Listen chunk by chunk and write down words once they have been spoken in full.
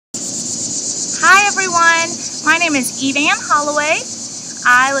Hi everyone, my name is Evanne Holloway.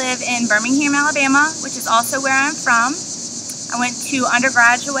 I live in Birmingham, Alabama, which is also where I'm from. I went to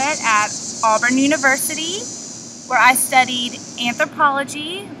undergraduate at Auburn University, where I studied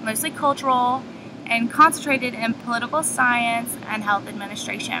anthropology, mostly cultural, and concentrated in political science and health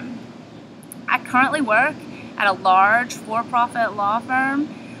administration. I currently work at a large for-profit law firm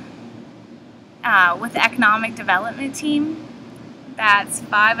with the economic development team. That's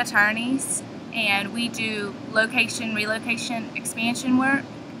 5 attorneys, and we do location, relocation, expansion work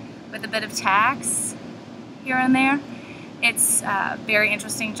with a bit of tax here and there. It's a very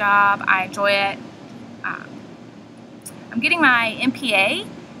interesting job. I enjoy it. I'm getting my MPA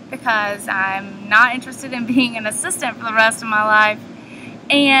because I'm not interested in being an assistant for the rest of my life,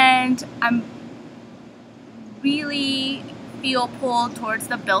 and I'm really feel pulled towards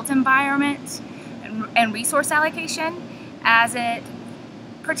the built environment and resource allocation as it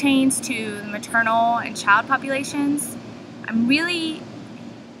pertains to the maternal and child populations. I'm really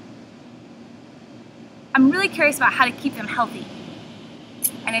curious about how to keep them healthy,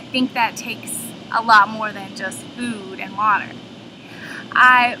 and I think that takes a lot more than just food and water.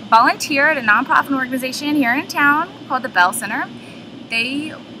 I volunteer at a nonprofit organization here in town called the Bell Center.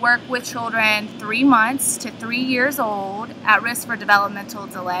 They work with children 3 months to 3 years old at risk for developmental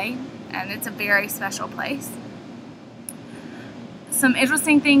delay, and it's a very special place. Some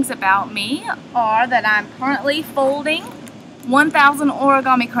interesting things about me are that I'm currently folding 1,000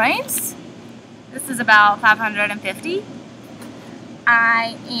 origami cranes. This is about 550.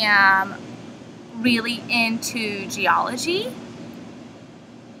 I am really into geology.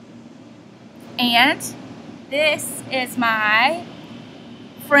 And this is my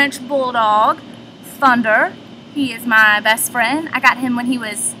French Bulldog, Thunder. He is my best friend. I got him when he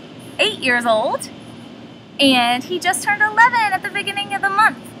was 8 years old. And he just turned 11 at the beginning of the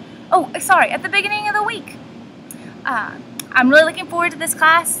month. At the beginning of the week. I'm really looking forward to this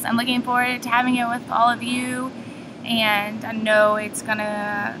class. I'm looking forward to having it with all of you. And I know it's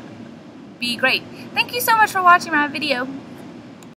gonna be great. Thank you so much for watching my video.